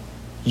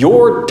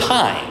 Your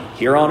time,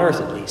 here on earth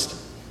at least,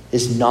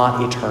 is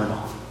not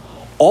eternal.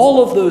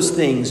 All of those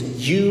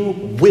things you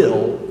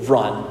will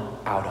run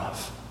out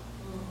of.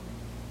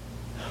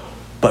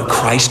 But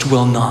Christ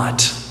will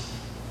not.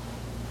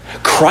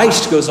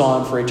 Christ goes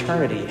on for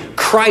eternity.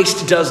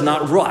 Christ does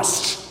not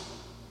rust.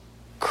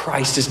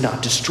 Christ is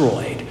not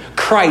destroyed.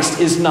 Christ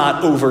is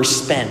not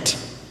overspent.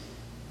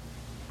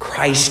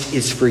 Christ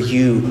is for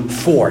you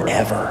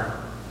forever.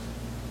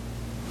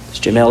 As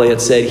Jim Elliot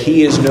said,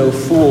 he is no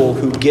fool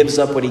who gives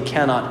up what he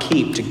cannot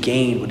keep to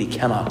gain what he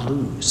cannot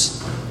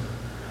lose.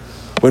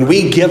 When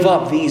we give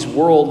up these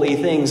worldly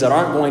things that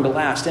aren't going to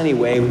last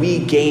anyway,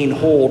 we gain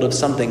hold of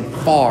something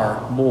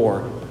far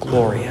more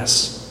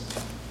glorious.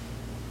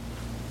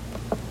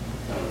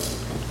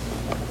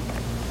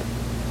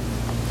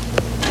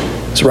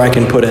 As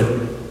Ryken put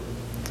it,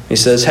 he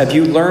says, have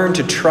you learned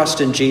to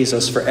trust in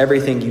Jesus for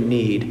everything you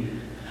need?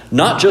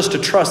 Not just to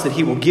trust that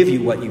he will give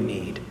you what you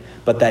need,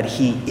 but that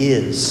he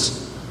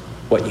is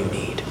what you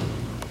need.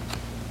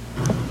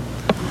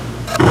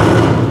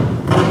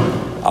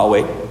 I'll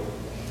wait.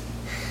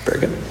 Very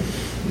good.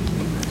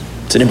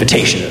 It's an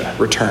invitation to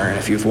return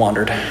if you've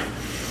wandered.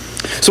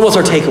 So what's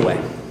our takeaway?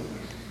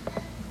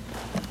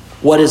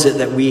 What is it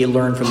that we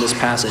learn from this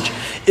passage?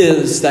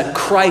 Is that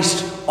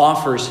Christ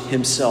offers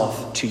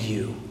himself to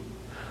you.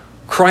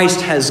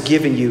 Christ has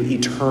given you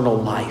eternal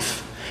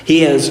life.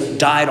 He has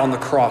died on the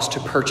cross to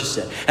purchase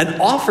it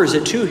and offers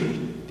it to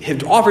you. He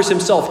offers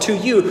himself to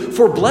you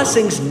for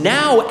blessings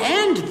now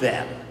and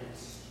then.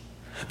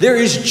 There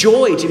is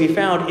joy to be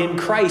found in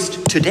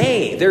Christ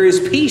today. There is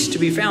peace to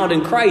be found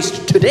in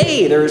Christ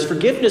today. There is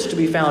forgiveness to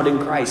be found in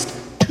Christ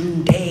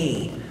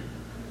today.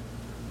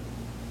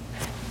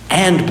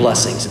 And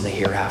blessings in the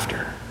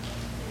hereafter.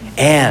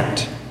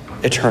 And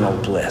eternal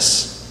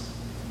bliss.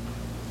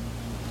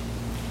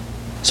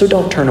 So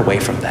don't turn away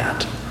from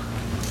that.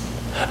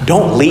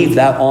 Don't leave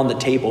that on the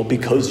table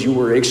because you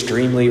were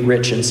extremely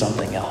rich in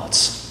something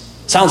else.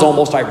 Sounds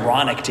almost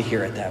ironic to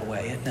hear it that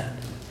way, isn't it?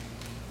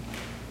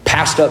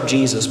 Passed up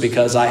Jesus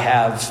because I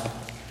have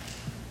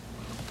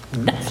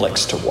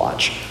Netflix to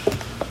watch.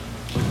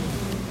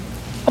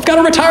 I've got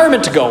a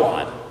retirement to go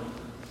on.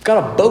 I've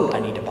got a boat I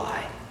need to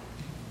buy.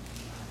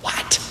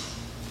 What?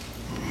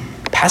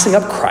 Passing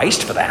up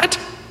Christ for that?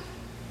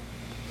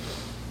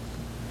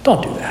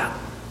 Don't do that.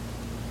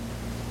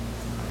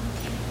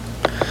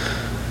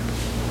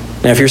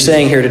 Now, if you're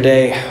saying here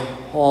today,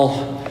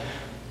 well,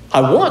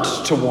 I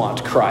want to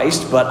want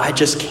Christ, but I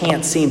just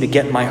can't seem to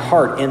get my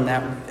heart in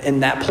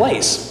that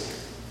place.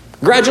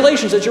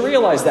 Congratulations that you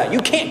realize that. You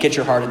can't get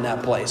your heart in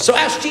that place. So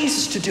ask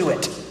Jesus to do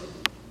it.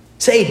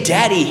 Say,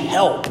 Daddy,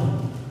 help.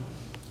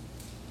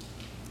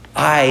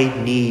 I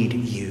need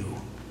you.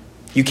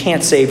 You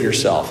can't save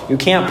yourself. You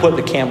can't put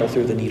the camel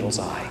through the needle's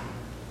eye.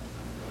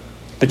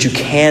 But you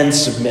can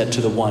submit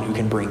to the one who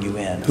can bring you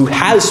in, who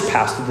has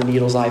passed through the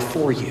needle's eye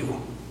for you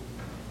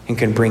and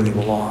can bring you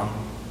along.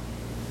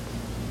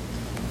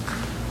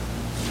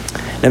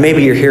 Now,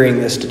 maybe you're hearing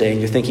this today and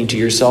you're thinking to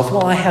yourself,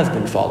 well, I have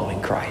been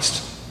following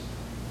Christ.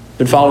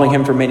 Been following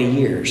him for many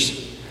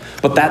years.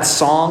 But that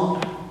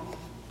song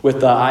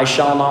with the I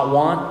shall not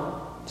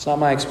want, it's not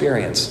my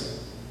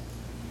experience.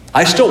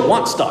 I still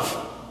want stuff.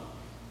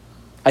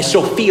 I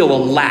still feel a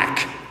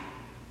lack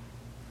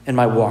in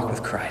my walk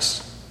with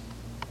Christ.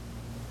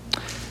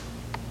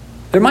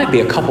 There might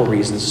be a couple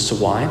reasons as to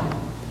why.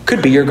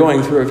 Could be you're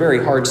going through a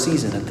very hard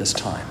season at this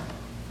time.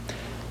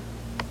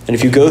 And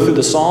if you go through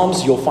the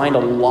Psalms, you'll find a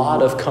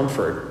lot of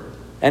comfort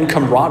and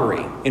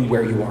camaraderie in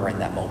where you are in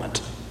that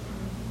moment.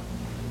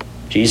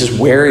 Jesus,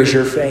 where is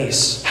your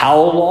face?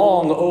 How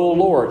long, O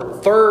Lord? A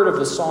third of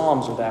the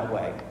Psalms are that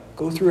way.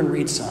 Go through and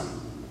read some.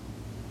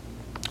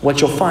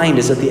 What you'll find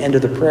is at the end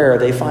of the prayer,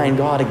 they find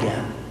God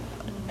again.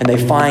 And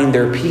they find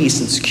their peace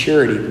and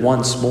security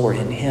once more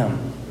in him.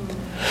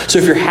 So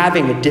if you're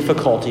having a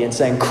difficulty in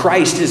saying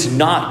Christ is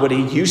not what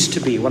he used to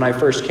be when I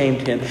first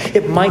came to him,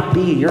 it might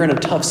be you're in a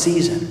tough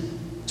season.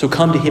 So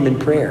come to him in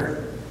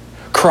prayer.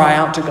 Cry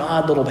out to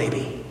God, little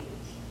baby.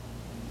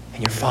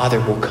 And your Father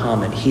will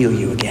come and heal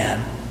you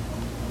again.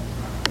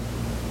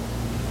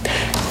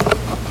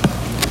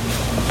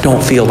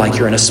 Don't feel like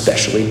you're in a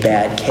especially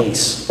bad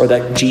case or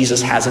that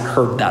Jesus hasn't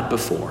heard that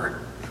before.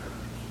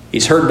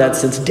 He's heard that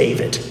since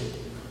David.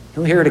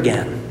 He'll hear it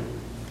again.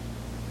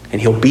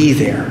 And he'll be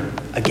there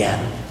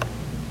again.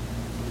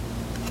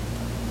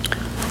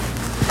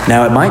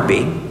 Now it might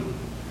be,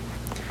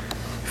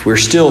 if we're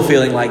still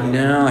feeling like,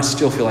 no, I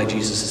still feel like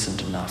Jesus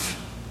isn't enough.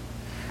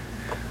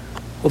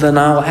 Well, then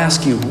I'll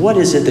ask you, what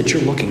is it that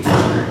you're looking for?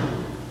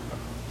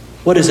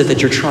 What is it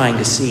that you're trying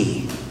to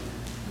see?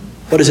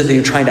 What is it that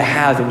you're trying to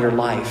have in your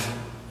life?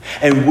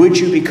 And would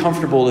you be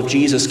comfortable if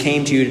Jesus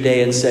came to you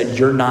today and said,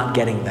 you're not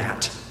getting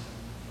that?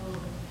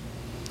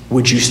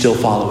 Would you still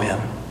follow him?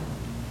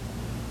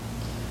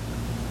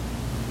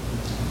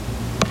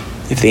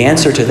 If the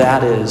answer to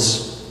that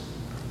is,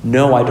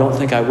 no, I don't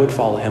think I would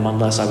follow him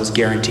unless I was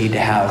guaranteed to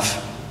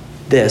have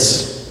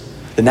this,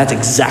 then that's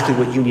exactly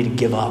what you need to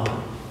give up.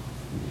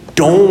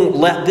 Don't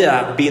let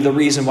that be the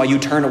reason why you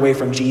turn away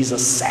from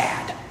Jesus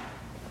sad.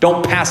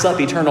 Don't pass up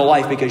eternal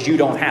life because you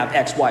don't have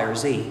X, Y, or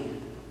Z.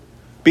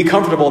 Be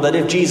comfortable that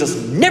if Jesus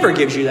never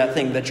gives you that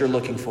thing that you're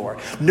looking for,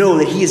 know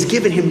that he has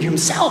given him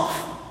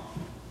himself.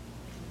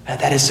 And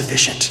that is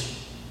sufficient.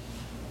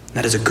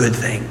 That is a good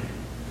thing.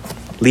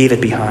 Leave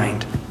it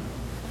behind.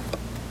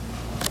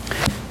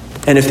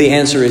 And if the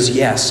answer is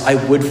yes, I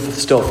would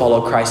still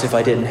follow Christ if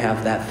I didn't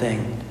have that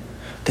thing,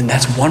 then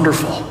that's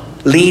wonderful.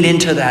 Lean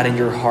into that in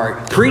your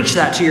heart. Preach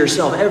that to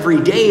yourself every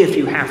day if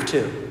you have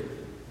to.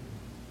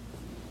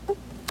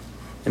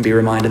 And be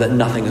reminded that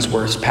nothing is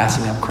worth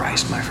passing up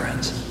Christ, my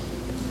friends.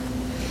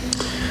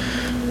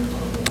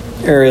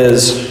 There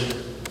is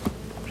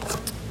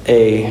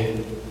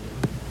a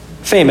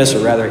famous, or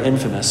rather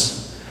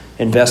infamous,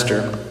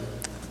 investor.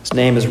 His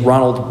name is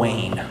Ronald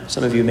Wayne.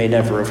 Some of you may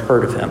never have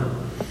heard of him.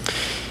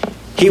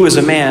 He was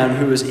a man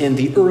who was in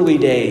the early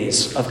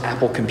days of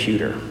Apple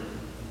Computer.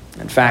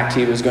 In fact,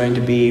 he was going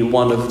to be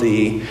one of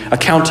the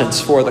accountants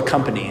for the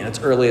company in its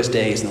earliest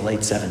days in the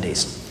late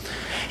 70s.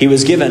 He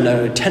was given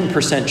a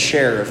 10%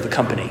 share of the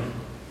company.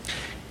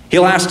 He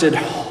lasted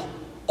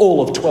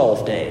all of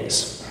 12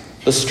 days.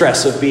 The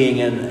stress of being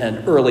in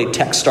an early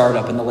tech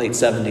startup in the late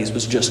 70s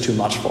was just too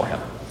much for him.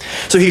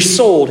 So he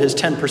sold his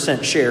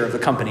 10% share of the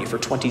company for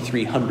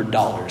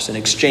 $2,300 in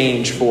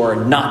exchange for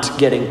not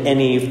getting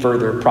any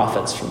further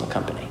profits from the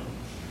company.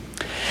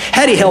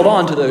 Had he held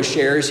on to those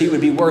shares, he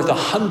would be worth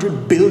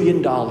 $100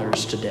 billion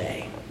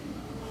today.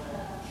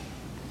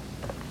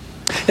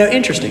 Now,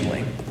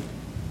 interestingly,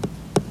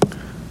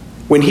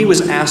 when he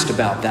was asked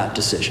about that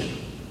decision,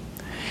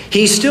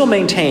 he still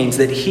maintains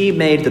that he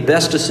made the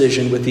best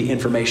decision with the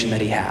information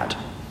that he had.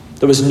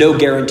 There was no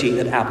guarantee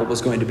that Apple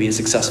was going to be a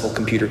successful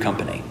computer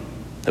company.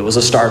 It was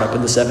a startup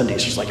in the 70s,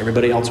 just like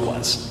everybody else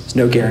was. There's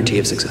no guarantee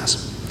of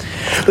success.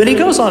 But he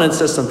goes on and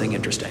says something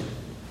interesting.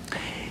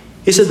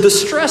 He said the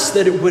stress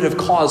that it would have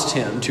caused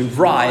him to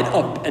ride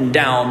up and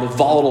down the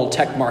volatile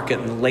tech market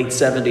in the late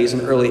 70s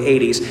and early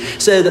 80s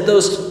said that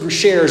those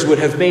shares would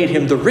have made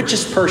him the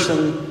richest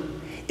person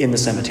in the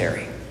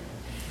cemetery.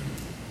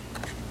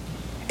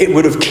 It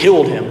would have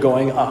killed him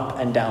going up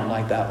and down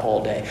like that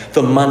all day.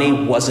 The money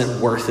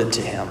wasn't worth it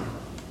to him.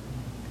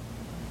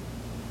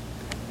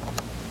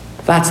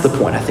 That's the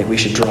point I think we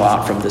should draw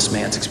out from this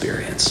man's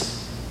experience.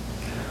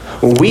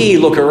 When we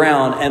look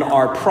around and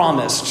are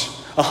promised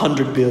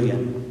 $100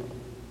 billion,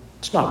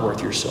 it's not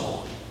worth your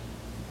soul.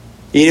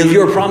 Even if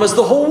you're promised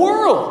the whole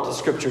world, the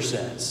scripture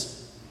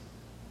says,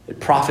 it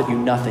profit you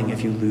nothing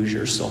if you lose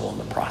your soul in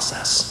the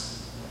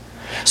process.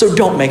 So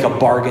don't make a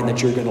bargain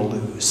that you're going to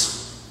lose.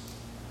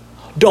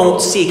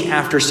 Don't seek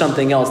after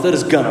something else that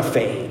is going to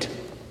fade.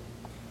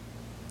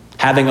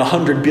 Having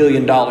 $100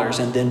 billion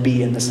and then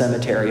be in the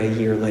cemetery a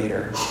year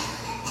later.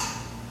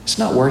 It's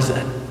not worth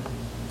it.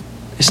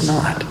 It's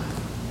not.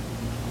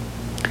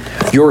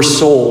 Your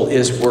soul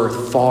is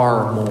worth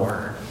far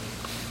more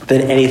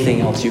than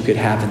anything else you could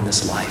have in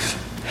this life.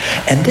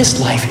 And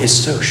this life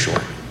is so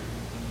short.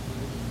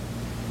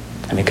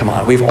 I mean, come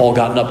on. We've all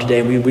gotten up today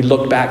and we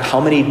look back. How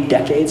many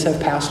decades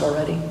have passed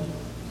already?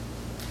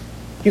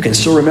 You can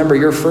still remember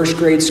your first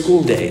grade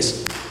school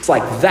days. It's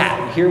like that,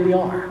 and here we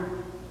are.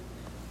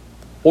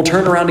 We'll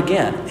turn around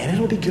again, and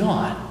it'll be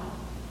gone.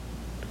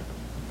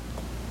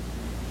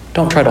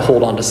 Don't try to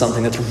hold on to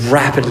something that's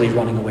rapidly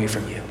running away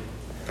from you.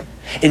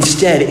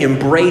 Instead,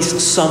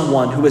 embrace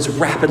someone who is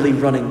rapidly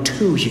running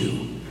to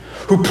you,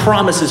 who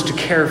promises to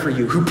care for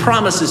you, who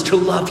promises to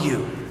love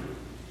you,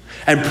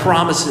 and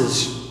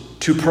promises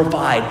to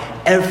provide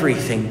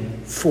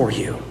everything for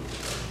you.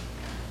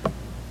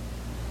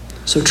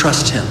 So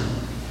trust him.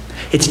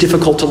 It's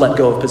difficult to let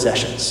go of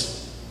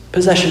possessions.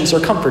 Possessions are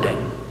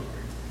comforting.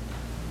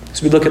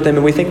 So we look at them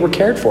and we think we're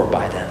cared for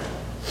by them.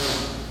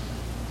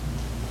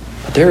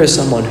 But there is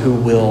someone who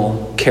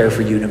will care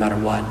for you no matter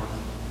what.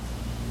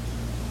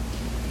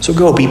 So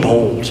go, be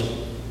bold.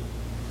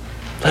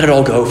 Let it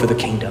all go for the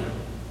kingdom.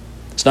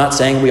 It's not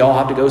saying we all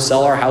have to go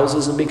sell our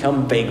houses and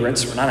become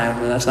vagrants.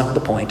 That's not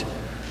the point.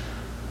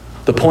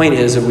 The point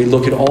is that we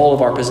look at all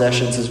of our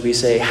possessions as we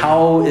say,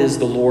 how is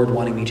the Lord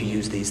wanting me to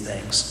use these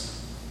things?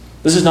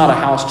 This is not a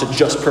house to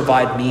just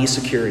provide me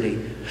security,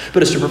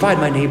 but it's to provide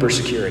my neighbor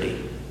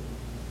security.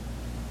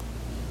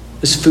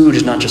 This food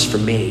is not just for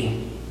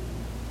me.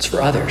 It's for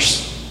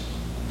others.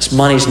 This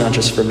money is not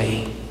just for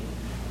me.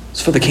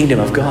 It's for the kingdom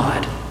of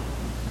God.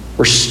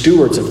 We're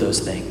stewards of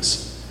those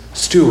things.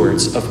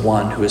 Stewards of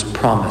one who has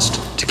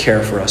promised to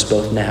care for us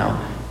both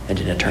now and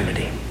in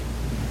eternity.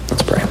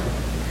 Let's pray.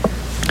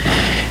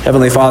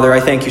 Heavenly Father, I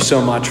thank you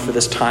so much for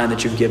this time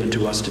that you've given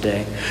to us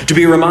today, to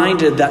be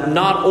reminded that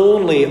not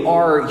only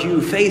are you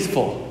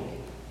faithful,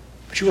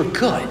 but you are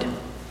good,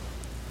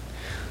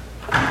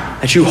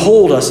 that you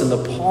hold us in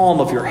the palm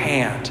of your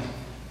hand,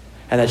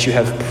 and that you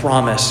have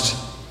promised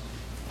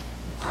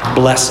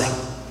blessing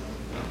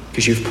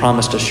because you've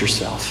promised us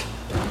yourself.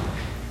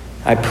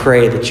 I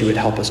pray that you would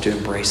help us to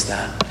embrace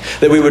that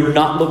we would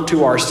not look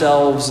to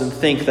ourselves and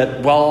think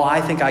that, well, I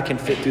think I can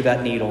fit through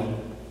that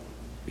needle.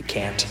 We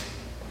can't.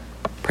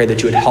 Pray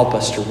that you would help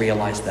us to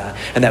realize that,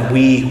 and that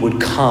we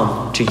would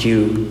come to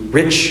you,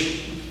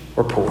 rich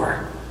or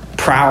poor,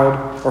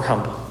 proud or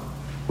humble.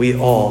 We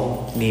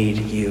all need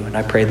you, and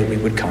I pray that we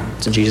would come.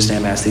 It's in Jesus'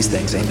 name I ask these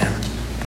things. Amen.